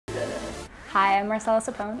Hi, I'm Marcela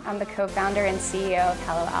Sapone. I'm the co-founder and CEO of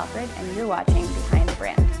Hello Alfred, and you're watching Behind the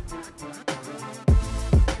Brand.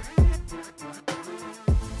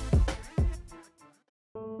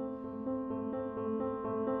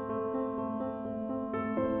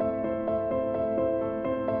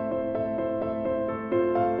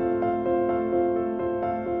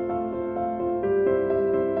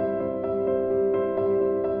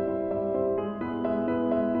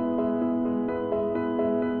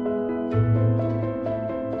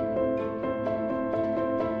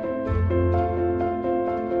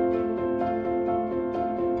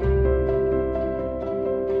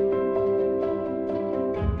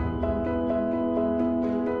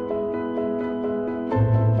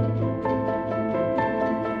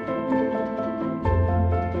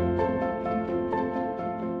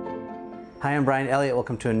 Hi, I'm Brian Elliott.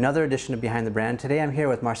 Welcome to another edition of Behind the Brand. Today I'm here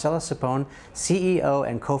with Marcela Sapone, CEO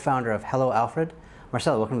and co-founder of Hello Alfred.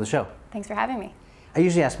 Marcela, welcome to the show. Thanks for having me. I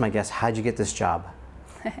usually ask my guests, how'd you get this job?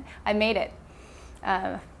 I made it.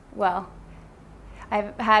 Well,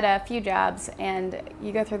 I've had a few jobs, and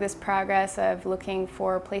you go through this progress of looking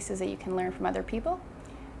for places that you can learn from other people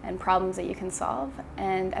and problems that you can solve.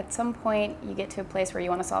 And at some point, you get to a place where you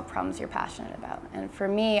want to solve problems you're passionate about. And for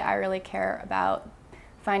me, I really care about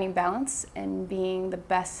finding balance and being the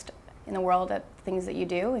best in the world at things that you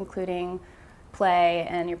do, including play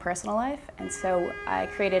and your personal life. And so I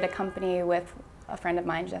created a company with a friend of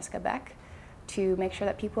mine, Jessica Beck, to make sure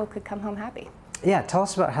that people could come home happy. Yeah, tell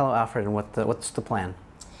us about Hello Alfred and what's the plan?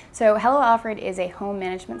 So Hello Alfred is a home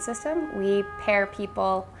management system. We pair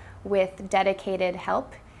people with dedicated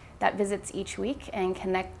help that visits each week and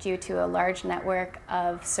connect you to a large network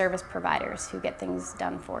of service providers who get things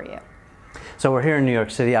done for you. So we're here in New York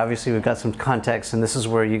City. Obviously, we've got some context, and this is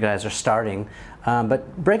where you guys are starting.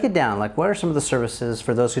 But break it down. Like, what are some of the services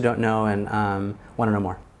for those who don't know and want to know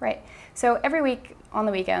more? Right. So every week on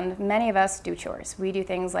the weekend, many of us do chores. We do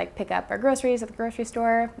things like pick up our groceries at the grocery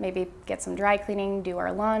store, maybe get some dry cleaning, do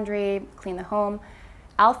our laundry, clean the home.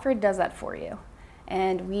 Alfred does that for you.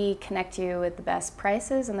 And we connect you with the best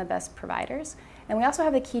prices and the best providers. And we also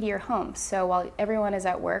have the key to your home. So while everyone is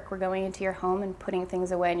at work, we're going into your home and putting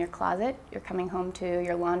things away in your closet. You're coming home to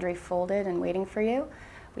your laundry folded and waiting for you.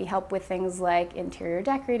 We help with things like interior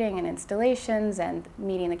decorating and installations and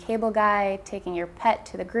meeting the cable guy, taking your pet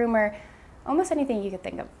to the groomer, almost anything you could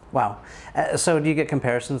think of. Wow. So do you get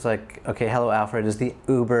comparisons like, okay, Hello Alfred is the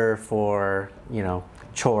Uber for,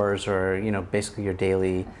 chores or, basically your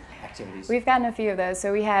daily activities? We've gotten a few of those.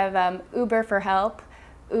 So we have Uber for help,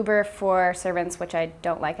 Uber for servants, which I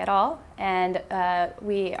don't like at all, and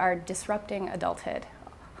we are disrupting adulthood.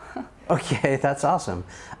 Okay, that's awesome.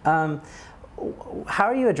 How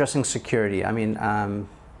are you addressing security? I mean,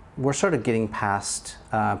 we're sort of getting past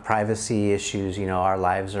privacy issues, our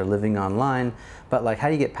lives are living online, but like, how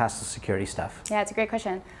do you get past the security stuff? Yeah, it's a great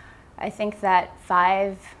question. I think that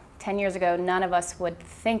 5, 10 years ago, none of us would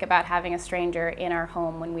think about having a stranger in our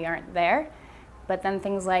home when we aren't there. But then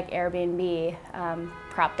things like Airbnb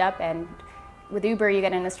cropped up, and with Uber you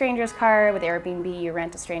get in a stranger's car, with Airbnb you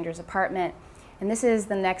rent a stranger's apartment. And this is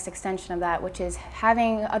the next extension of that, which is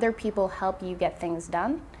having other people help you get things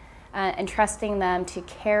done and trusting them to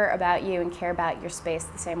care about you and care about your space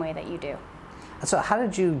the same way that you do. So how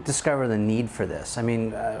did you discover the need for this? I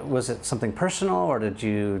mean, was it something personal, or did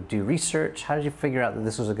you do research? How did you figure out that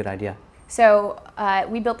this was a good idea? So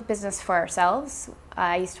we built the business for ourselves.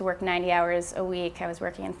 I used to work 90 hours a week. I was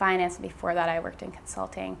working in finance, and before that I worked in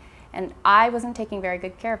consulting. And I wasn't taking very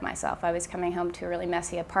good care of myself. I was coming home to a really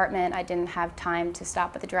messy apartment. I didn't have time to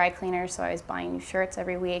stop at the dry cleaner, so I was buying new shirts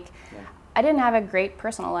every week. Yeah. I didn't have a great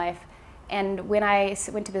personal life. And when I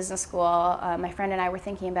went to business school, my friend and I were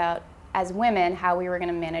thinking about, as women, how we were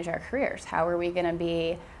going to manage our careers. How were we going to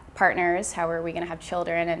be partners? How were we going to have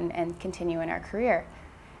children and continue in our career?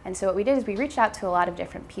 And so what we did is we reached out to a lot of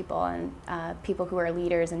different people, and people who are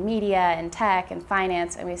leaders in media and tech and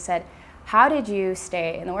finance, and we said, how did you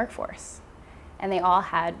stay in the workforce? And they all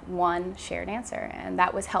had one shared answer, and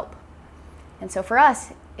that was help. And so for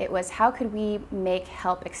us, it was, how could we make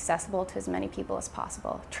help accessible to as many people as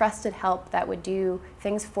possible? Trusted help that would do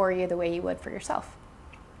things for you the way you would for yourself.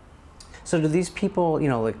 So do these people,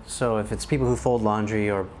 so if it's people who fold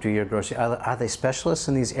laundry or do your grocery, are they specialists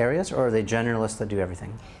in these areas, or are they generalists that do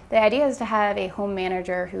everything? The idea is to have a home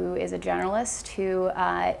manager who is a generalist, who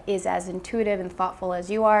is as intuitive and thoughtful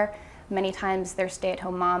as you are. Many times they're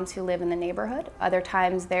stay-at-home moms who live in the neighborhood. Other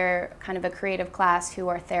times they're kind of a creative class who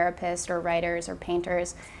are therapists or writers or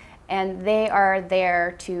painters. And they are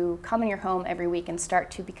there to come in your home every week and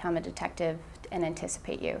start to become a detective and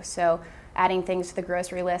anticipate you. So adding things to the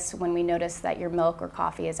grocery list when we notice that your milk or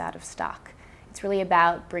coffee is out of stock. It's really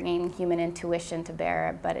about bringing human intuition to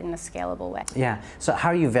bear, but in a scalable way. Yeah. So how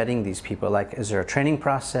are you vetting these people? Like, is there a training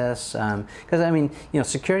process? Because I mean,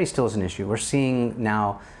 security still is an issue. We're seeing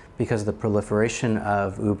now, because of the proliferation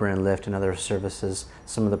of Uber and Lyft and other services,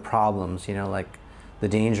 some of the problems, like the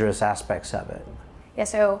dangerous aspects of it. Yeah,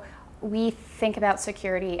 so we think about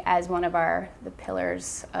security as one of the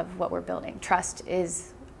pillars of what we're building. Trust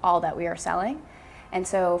is all that we are selling. And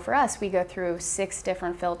so for us, we go through 6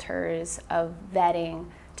 different filters of vetting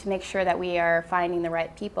to make sure that we are finding the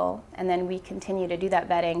right people. And then we continue to do that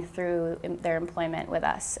vetting through their employment with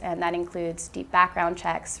us. And that includes deep background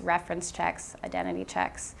checks, reference checks, identity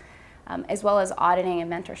checks, as well as auditing and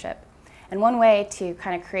mentorship. And one way to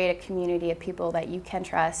kind of create a community of people that you can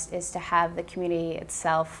trust is to have the community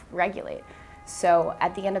itself regulate. So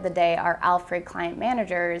at the end of the day, our Alfred client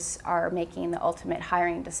managers are making the ultimate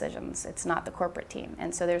hiring decisions. It's not the corporate team.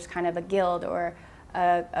 And so there's kind of a guild or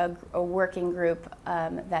a working group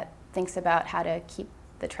that thinks about how to keep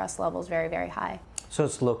the trust levels very, very high. So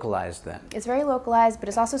it's localized then? It's very localized, but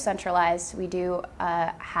it's also centralized. We do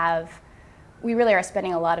we really are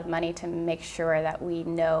spending a lot of money to make sure that we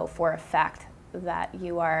know for a fact that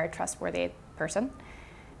you are a trustworthy person.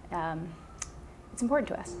 It's important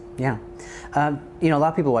to us. Yeah. A lot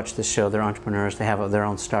of people watch this show, they're entrepreneurs, they have their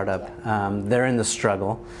own startup, they're in the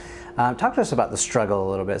struggle. Talk to us about the struggle a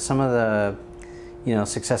little bit, some of the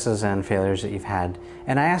successes and failures that you've had.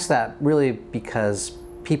 And I ask that really because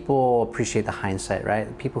people appreciate the hindsight,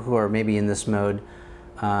 right? People who are maybe in this mode,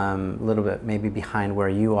 a little bit maybe behind where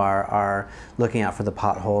you are looking out for the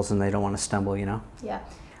potholes and they don't want to stumble, Yeah.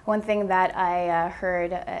 One thing that I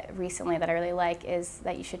heard recently that I really like is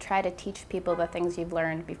that you should try to teach people the things you've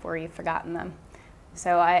learned before you've forgotten them.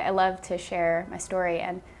 So I love to share my story,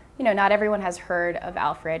 and not everyone has heard of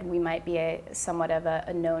Alfred. We might be somewhat of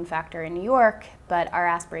a known factor in New York, but our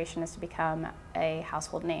aspiration is to become a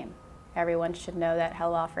household name. Everyone should know that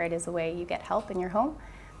Hello Alfred is the way you get help in your home.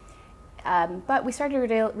 But we started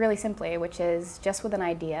really simply, which is just with an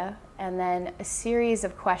idea and then a series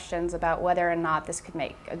of questions about whether or not this could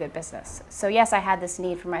make a good business. So yes, I had this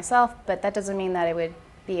need for myself, but that doesn't mean that it would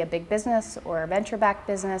be a big business or a venture-backed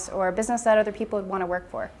business or a business that other people would want to work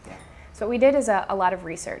for. Yeah. So what we did is a lot of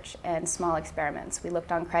research and small experiments. We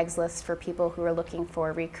looked on Craigslist for people who were looking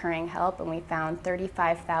for recurring help, and we found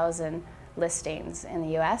 35,000 listings in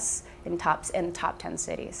the US in the top 10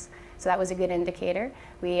 cities. So that was a good indicator.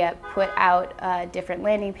 We put out different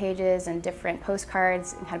landing pages and different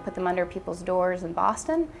postcards and kind of put them under people's doors in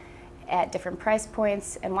Boston at different price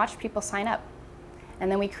points and watched people sign up. And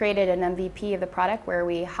then we created an MVP of the product where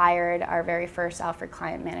we hired our very first Alfred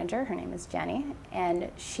client manager. Her name is Jenny, and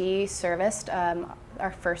she serviced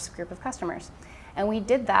our first group of customers. And we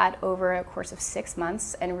did that over a course of 6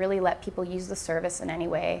 months and really let people use the service in any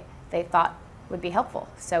way they thought would be helpful.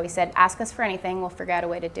 So we said, ask us for anything, we'll figure out a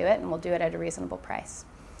way to do it, and we'll do it at a reasonable price.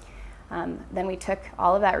 Then we took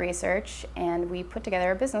all of that research and we put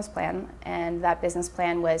together a business plan, and that business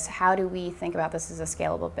plan was, how do we think about this as a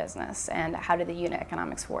scalable business, and how do the unit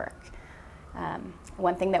economics work?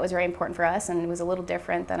 One thing that was very important for us, and was a little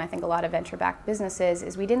different than I think a lot of venture-backed businesses,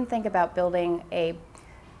 is we didn't think about building a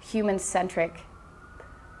human-centric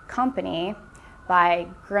company by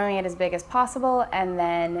growing it as big as possible and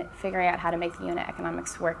then figuring out how to make the unit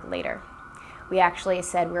economics work later. We actually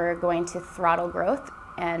said we're going to throttle growth,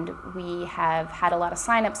 and we have had a lot of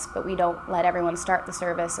signups, but we don't let everyone start the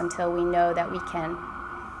service until we know that we can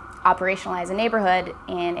operationalize a neighborhood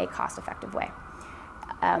in a cost-effective way.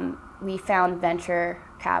 We found venture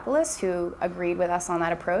capitalists who agreed with us on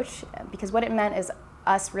that approach, because what it meant is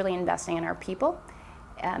us really investing in our people,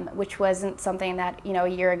 which wasn't something that a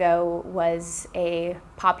year ago was a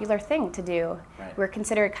popular thing to do. Right. We're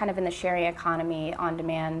considered kind of in the sharing economy,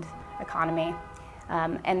 on-demand economy,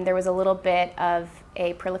 and there was a little bit of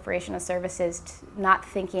a proliferation of services not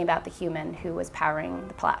thinking about the human who was powering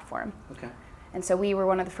the platform. Okay. And so we were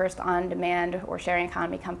one of the first on-demand or sharing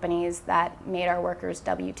economy companies that made our workers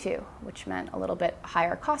W-2, which meant a little bit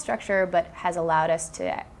higher cost structure, but has allowed us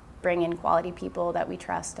to bring in quality people that we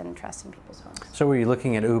trust and trust in people's homes. So were you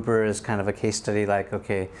looking at Uber as kind of a case study, like,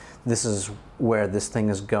 okay, this is where this thing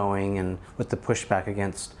is going, and with the pushback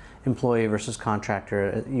against employee versus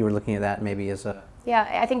contractor, you were looking at that maybe as a... Yeah,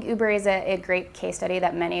 I think Uber is a great case study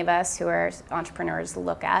that many of us who are entrepreneurs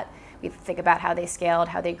look at. We think about how they scaled,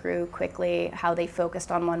 how they grew quickly, how they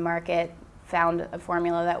focused on one market, found a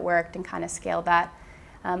formula that worked and kind of scaled that.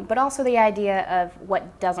 But also the idea of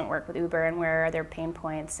what doesn't work with Uber and where are their pain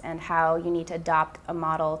points, and how you need to adopt a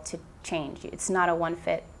model to change. It's not a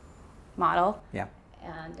one-fit model. Yeah.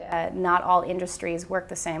 And not all industries work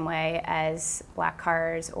the same way as black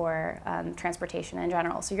cars or transportation in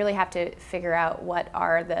general. So you really have to figure out what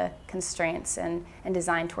are the constraints and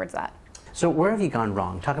design towards that. So where have you gone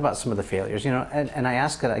wrong? Talk about some of the failures. You know, and I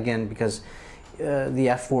ask that again because the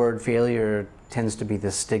F word, failure, tends to be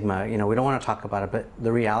this stigma. You know, we don't want to talk about it, but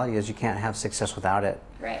the reality is you can't have success without it.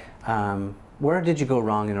 Right. Where did you go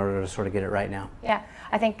wrong in order to sort of get it right now? Yeah,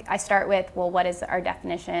 I think I start with, well, what is our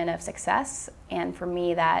definition of success? And for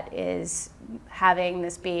me, that is having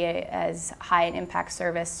this be as high an impact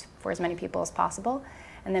service for as many people as possible.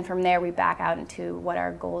 And then from there, we back out into what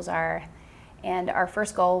our goals are. And our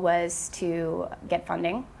first goal was to get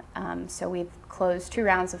funding. So we've closed 2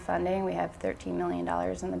 rounds of funding. We have $13 million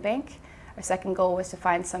in the bank. Our second goal was to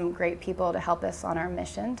find some great people to help us on our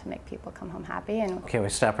mission to make people come home happy. And okay, we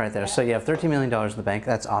stop right there. Yeah. So you have $13 million in the bank.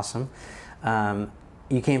 That's awesome.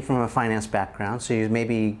 You came from a finance background, so you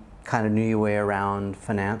maybe kind of knew your way around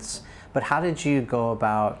finance. But how did you go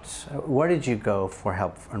about, where did you go for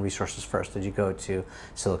help and resources first? Did you go to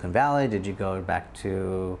Silicon Valley? Did you go back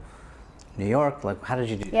to New York? Like, how did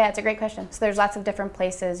you do that? Yeah, it's a great question. So there's lots of different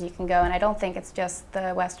places you can go, and I don't think it's just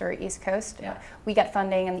the West or East Coast. Yeah. We got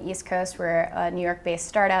funding in the East Coast. We're a New York-based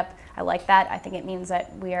startup. I like that. I think it means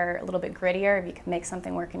that we are a little bit grittier. If you can make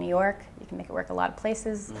something work in New York, you can make it work a lot of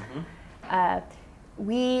places. Mm-hmm.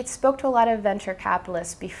 We spoke to a lot of venture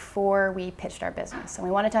capitalists before we pitched our business, and we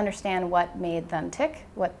wanted to understand what made them tick,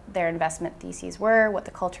 what their investment theses were, what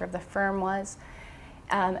the culture of the firm was.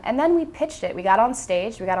 And then we pitched it. We got on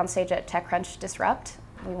stage. We got on stage at TechCrunch Disrupt.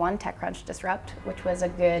 We won TechCrunch Disrupt, which was a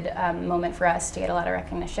good moment for us to get a lot of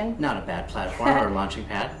recognition. Not a bad platform or launching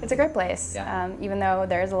pad. It's a great place. Yeah. Even though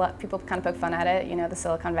there's a lot, people kind of poke fun at it. You know, the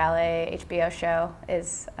Silicon Valley HBO show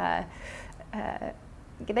is,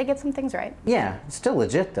 they get some things right. Yeah, it's still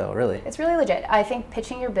legit though, really. It's really legit. I think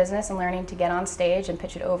pitching your business and learning to get on stage and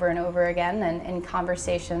pitch it over and over again, and in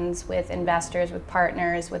conversations with investors, with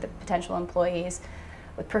partners, with potential employees,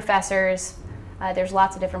 with professors, there's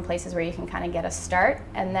lots of different places where you can kind of get a start.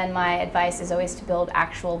 And then my advice is always to build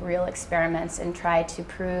actual real experiments and try to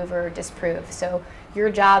prove or disprove. So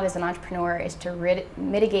your job as an entrepreneur is to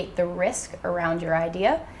mitigate the risk around your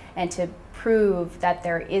idea and to prove that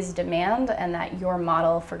there is demand and that your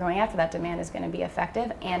model for going after that demand is going to be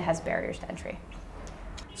effective and has barriers to entry.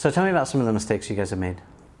 So tell me about some of the mistakes you guys have made.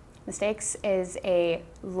 Mistakes is a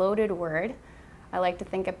loaded word. I like to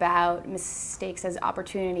think about mistakes as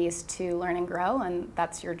opportunities to learn and grow, and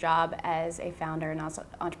that's your job as a founder and as an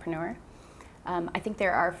entrepreneur. I think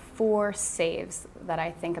there are 4 saves that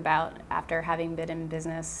I think about after having been in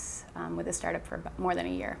business with a startup for more than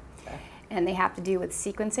a year. Okay. And they have to do with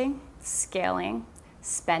sequencing, scaling,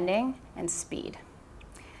 spending, and speed.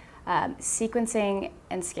 Sequencing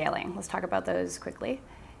and scaling, let's talk about those quickly.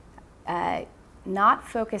 Not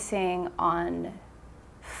focusing on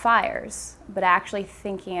fires, but actually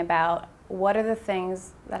thinking about what are the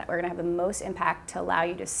things that are going to have the most impact to allow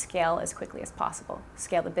you to scale as quickly as possible.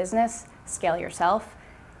 Scale the business, scale yourself.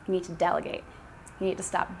 You need to delegate. You need to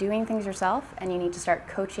stop doing things yourself, and you need to start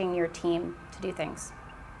coaching your team to do things.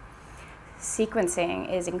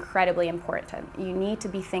 Sequencing is incredibly important. You need to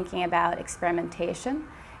be thinking about experimentation.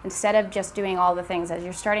 Instead of just doing all the things, as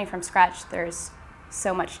you're starting from scratch, there's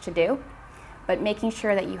so much to do. But making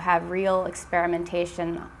sure that you have real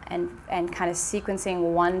experimentation and kind of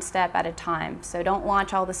sequencing one step at a time. So don't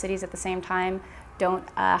launch all the cities at the same time. Don't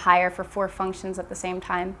hire for 4 functions at the same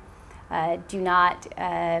time. Do not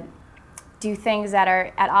do things that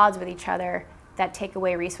are at odds with each other that take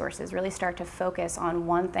away resources. Really start to focus on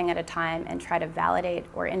one thing at a time and try to validate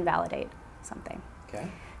or invalidate something. Okay.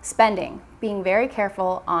 Spending, being very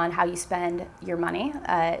careful on how you spend your money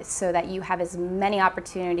so that you have as many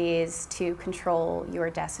opportunities to control your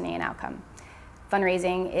destiny and outcome.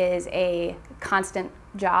 Fundraising is a constant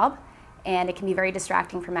job, and it can be very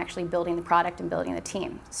distracting from actually building the product and building the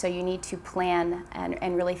team. So you need to plan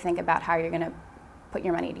and really think about how you're going to put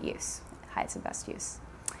your money to use, how it's the best use.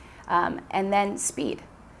 And then speed.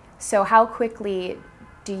 So how quickly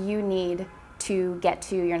do you need to get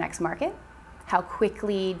to your next market? How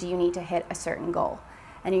quickly do you need to hit a certain goal?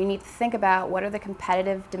 And you need to think about what are the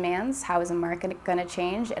competitive demands, how is the market going to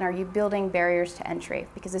change, and are you building barriers to entry?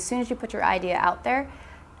 Because as soon as you put your idea out there,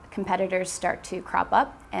 competitors start to crop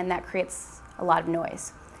up, and that creates a lot of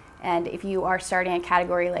noise. And if you are starting a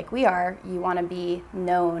category like we are, you want to be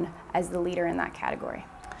known as the leader in that category.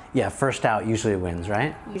 Yeah, first out usually wins,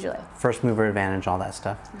 right? Usually. First mover advantage, all that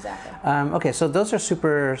stuff. Exactly. Okay, so those are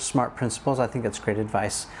super smart principles. I think that's great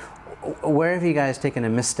advice. Where have you guys taken a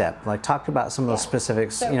misstep? Like, talk about some of those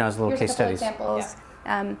specifics, so you know, as little case studies. Examples.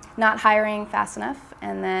 Not hiring fast enough,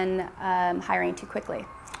 and then hiring too quickly.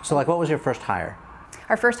 So like, what was your first hire?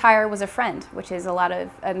 Our first hire was a friend, which is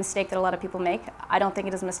a mistake that a lot of people make. I don't think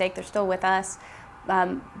it is a mistake. They're still with us.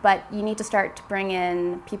 But you need to start to bring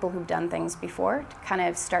in people who've done things before to kind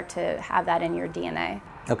of start to have that in your DNA.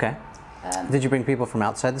 Okay. Did you bring people from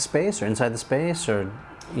outside the space or inside the space, or,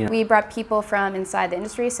 you know? We brought people from inside the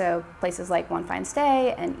industry, so places like One Fine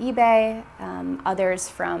Stay and eBay, others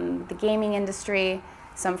from the gaming industry,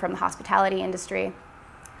 some from the hospitality industry.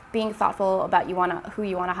 Being thoughtful about who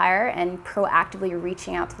you want to hire and proactively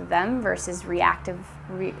reaching out to them versus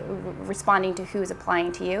responding to who's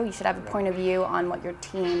applying to you. You should have a point of view on what your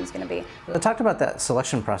team is going to be. I talked about that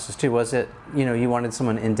selection process too. Was it, you wanted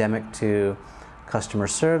someone endemic to customer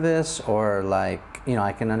service, or like,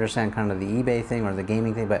 I can understand kind of the eBay thing or the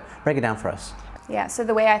gaming thing, but break it down for us. Yeah, so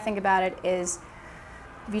the way I think about it is,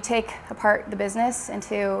 if you take apart the business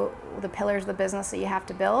into the pillars of the business that you have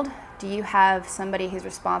to build, do you have somebody who's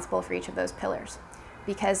responsible for each of those pillars?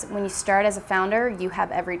 Because when you start as a founder, you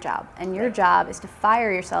have every job, and your job is to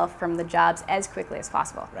fire yourself from the jobs as quickly as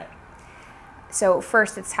possible. Right. So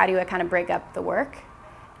first, it's how do you kind of break up the work?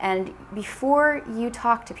 And before you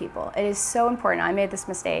talk to people, it is so important. I made this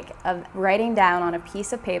mistake of writing down on a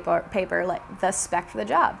piece of paper like the spec for the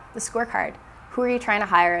job, the scorecard. Who are you trying to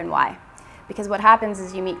hire and why? Because what happens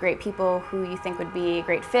is you meet great people who you think would be a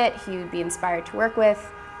great fit, who you'd be inspired to work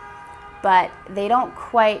with, but they don't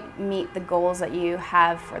quite meet the goals that you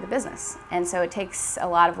have for the business. And so it takes a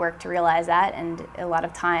lot of work to realize that, and a lot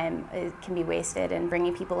of time can be wasted in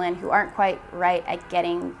bringing people in who aren't quite right at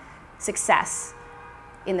getting success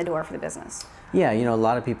in the door for the business. Yeah, a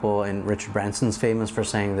lot of people, and Richard Branson's famous for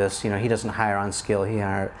saying this, he doesn't hire on skill, he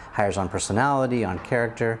hires on personality, on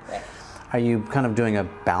character. Right. Are you kind of doing a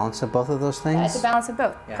balance of both of those things? Yeah, it's a balance of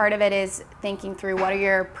both. Yeah. Part of it is thinking through what are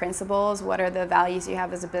your principles, what are the values you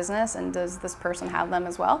have as a business, and does this person have them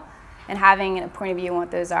as well? And having a point of view on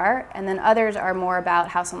what those are. And then others are more about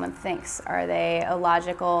how someone thinks. Are they a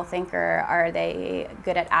logical thinker? Are they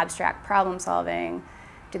good at abstract problem solving?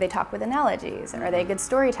 Do they talk with analogies? Are they a good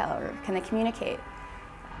storyteller? Can they communicate?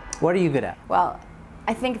 What are you good at? Well,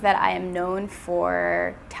 I think that I am known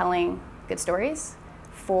for telling good stories,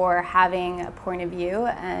 for having a point of view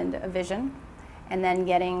and a vision, and then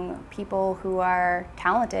getting people who are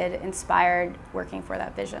talented, inspired, working for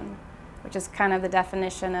that vision, which is kind of the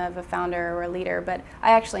definition of a founder or a leader. But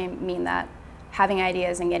I actually mean that, having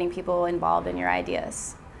ideas and getting people involved in your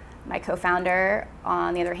ideas. My co-founder,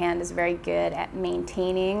 on the other hand, is very good at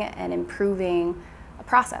maintaining and improving a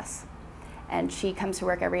process. And she comes to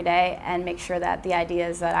work every day and makes sure that the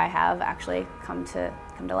ideas that I have actually come to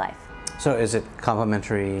life. So is it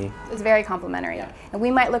complementary? It's very complementary. Yeah. And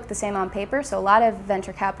we might look the same on paper, so a lot of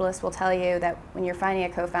venture capitalists will tell you that when you're finding a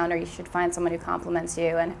co-founder, you should find someone who complements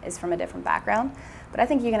you and is from a different background. But I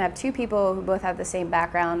think you can have two people who both have the same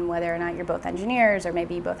background, whether or not you're both engineers or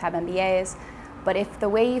maybe you both have MBAs. But if the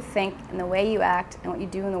way you think and the way you act and what you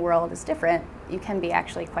do in the world is different, you can be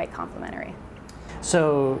actually quite complementary.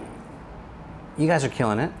 So you guys are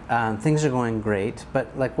killing it. Things are going great,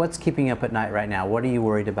 but like, what's keeping you up at night right now? What are you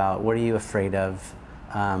worried about? What are you afraid of?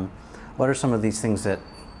 What are some of these things that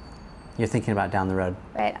you're thinking about down the road?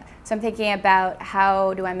 Right. So I'm thinking about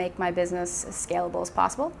how do I make my business as scalable as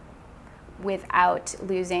possible without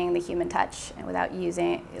losing the human touch and without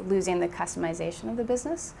losing the customization of the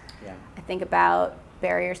business. Yeah. I think about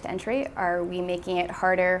barriers to entry. Are we making it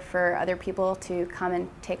harder for other people to come and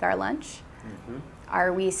take our lunch? Mm-hmm.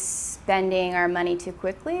 Are we spending our money too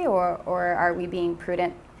quickly, or are we being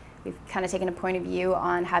prudent? We've kind of taken a point of view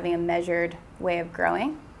on having a measured way of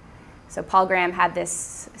growing. So Paul Graham had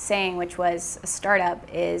this saying, which was a startup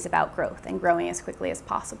is about growth and growing as quickly as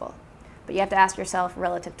possible. But you have to ask yourself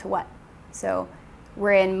relative to what? So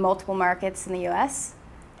we're in multiple markets in the US,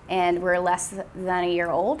 and we're less than a year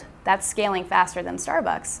old. That's scaling faster than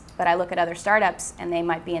Starbucks. But I look at other startups, and they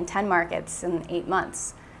might be in 10 markets in 8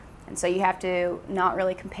 months. And so you have to not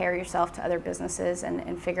really compare yourself to other businesses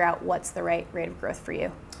and figure out what's the right rate of growth for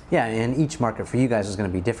you. Yeah, and each market for you guys is going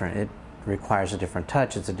to be different. It requires a different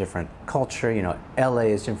touch. It's a different culture. LA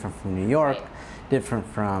is different from New York, right. Different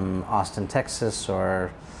from Austin, Texas,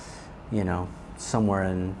 or, somewhere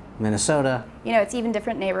in Minnesota. It's even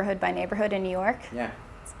different neighborhood by neighborhood in New York. Yeah.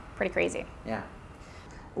 It's pretty crazy. Yeah.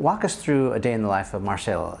 Walk us through a day in the life of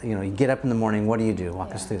Marcela. You get up in the morning, what do you do?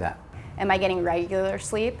 Walk us through that. Am I getting regular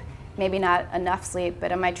sleep? Maybe not enough sleep,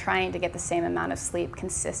 but am I trying to get the same amount of sleep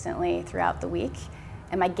consistently throughout the week?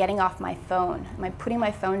 Am I getting off my phone? Am I putting my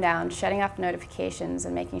phone down, shutting off notifications,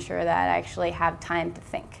 and making sure that I actually have time to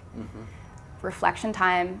think? Mm-hmm. Reflection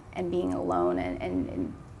time and being alone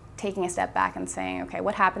and taking a step back and saying, okay,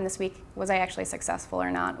 what happened this week? Was I actually successful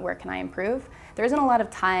or not? Where can I improve? There isn't a lot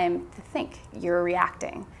of time to think. You're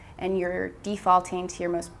reacting, and you're defaulting to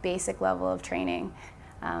your most basic level of training.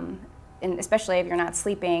 And especially if you're not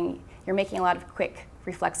sleeping, you're making a lot of quick,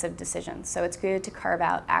 reflexive decisions. So it's good to carve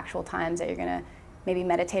out actual times that you're going to maybe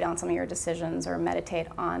meditate on some of your decisions or meditate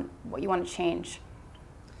on what you want to change.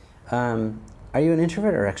 Are you an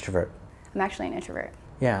introvert or extrovert? I'm actually an introvert.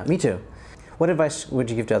 Yeah, me too. What advice would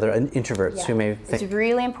you give to other introverts who may think? It's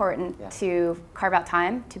really important to carve out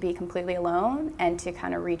time to be completely alone and to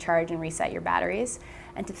kind of recharge and reset your batteries,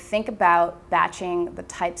 and to think about batching the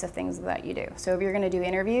types of things that you do. So if you're going to do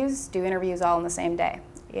interviews all on the same day.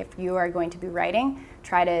 If you are going to be writing,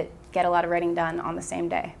 try to get a lot of writing done on the same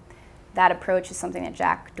day. That approach is something that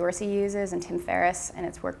Jack Dorsey uses and Tim Ferriss, and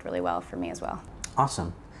it's worked really well for me as well.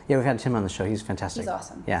 Awesome. Yeah, we've had Tim on the show. He's fantastic. He's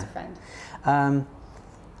awesome. Yeah. He's a friend.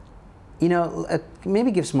 You know,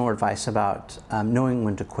 maybe give some more advice about knowing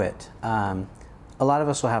when to quit. A lot of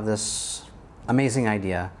us will have this amazing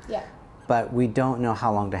idea, but we don't know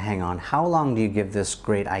how long to hang on. How long do you give this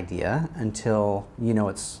great idea until you know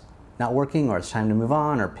it's not working, or it's time to move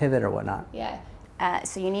on or pivot or whatnot?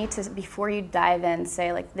 So you need to, before you dive in,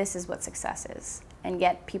 say, like, this is what success is, and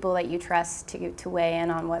get people that you trust to weigh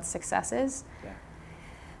in on what success is.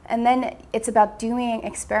 And then it's about doing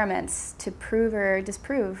experiments to prove or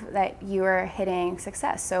disprove that you are hitting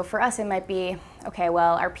success. So for us, it might be, okay,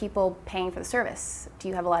 well, are people paying for the service? Do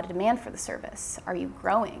you have a lot of demand for the service? Are you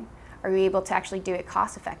growing? Are you able to actually do it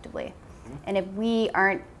cost effectively? And if we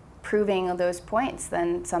aren't proving those points,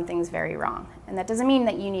 then something's very wrong. And that doesn't mean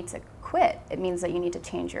that you need to quit. It means that you need to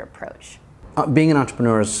change your approach. Being an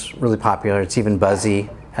entrepreneur is really popular. It's even buzzy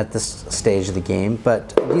at this stage of the game.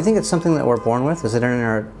 But do you think it's something that we're born with? Is it in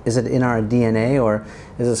our DNA, or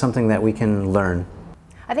is it something that we can learn?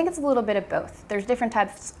 I think it's a little bit of both. There's different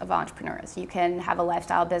types of entrepreneurs. You can have a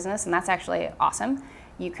lifestyle business, and that's actually awesome.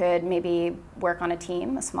 You could maybe work on a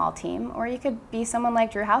team, a small team, or you could be someone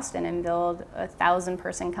like Drew Houston and build a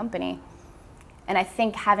 1,000-person company. And I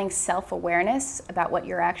think having self-awareness about what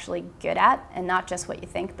you're actually good at, and not just what you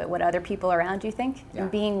think, but what other people around you think, and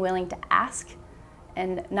being willing to ask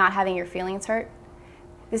and not having your feelings hurt.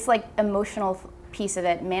 This like emotional piece of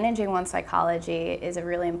it, managing one's psychology, is a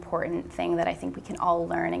really important thing that I think we can all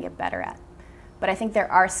learn and get better at. But I think there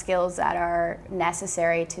are skills that are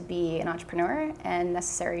necessary to be an entrepreneur and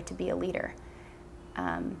necessary to be a leader.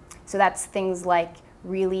 So that's things like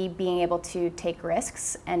really being able to take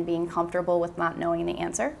risks and being comfortable with not knowing the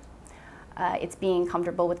answer. It's being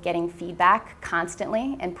comfortable with getting feedback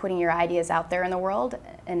constantly and putting your ideas out there in the world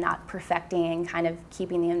and not perfecting and kind of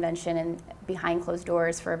keeping the invention and behind closed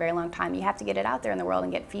doors for a very long time. You have to get it out there in the world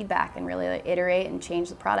and get feedback and really iterate and change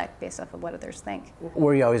the product based off of what others think.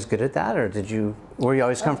 Were you always good at that, or were you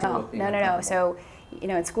always comfortable? No. So, you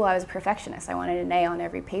know, in school I was a perfectionist. I wanted an A on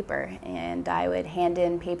every paper, and I would hand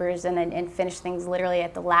in papers and finish things literally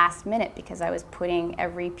at the last minute because I was putting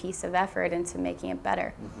every piece of effort into making it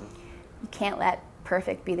better. You can't let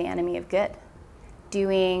perfect be the enemy of good.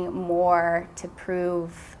 Doing more to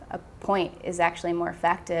prove a point is actually more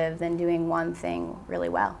effective than doing one thing really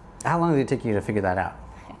well. How long did it take you to figure that out?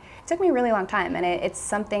 It took me a really long time, and it's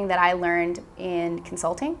something that I learned in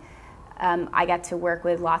consulting. I got to work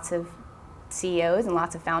with lots of CEOs and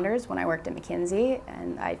lots of founders when I worked at McKinsey,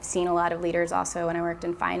 and I've seen a lot of leaders also when I worked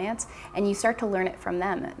in finance, and you start to learn it from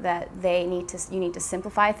them that you need to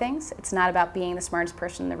simplify things. It's not about being the smartest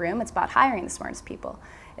person in the room, it's about hiring the smartest people.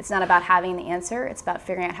 It's not about having the answer, it's about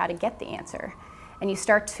figuring out how to get the answer. And you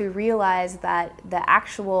start to realize that the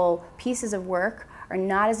actual pieces of work are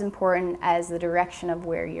not as important as the direction of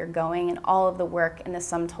where you're going and all of the work and the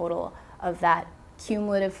sum total of that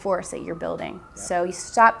cumulative force that you're building. So you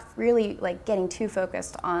stop really like getting too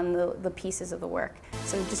focused on the pieces of the work.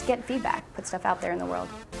 So just get feedback, put stuff out there in the world.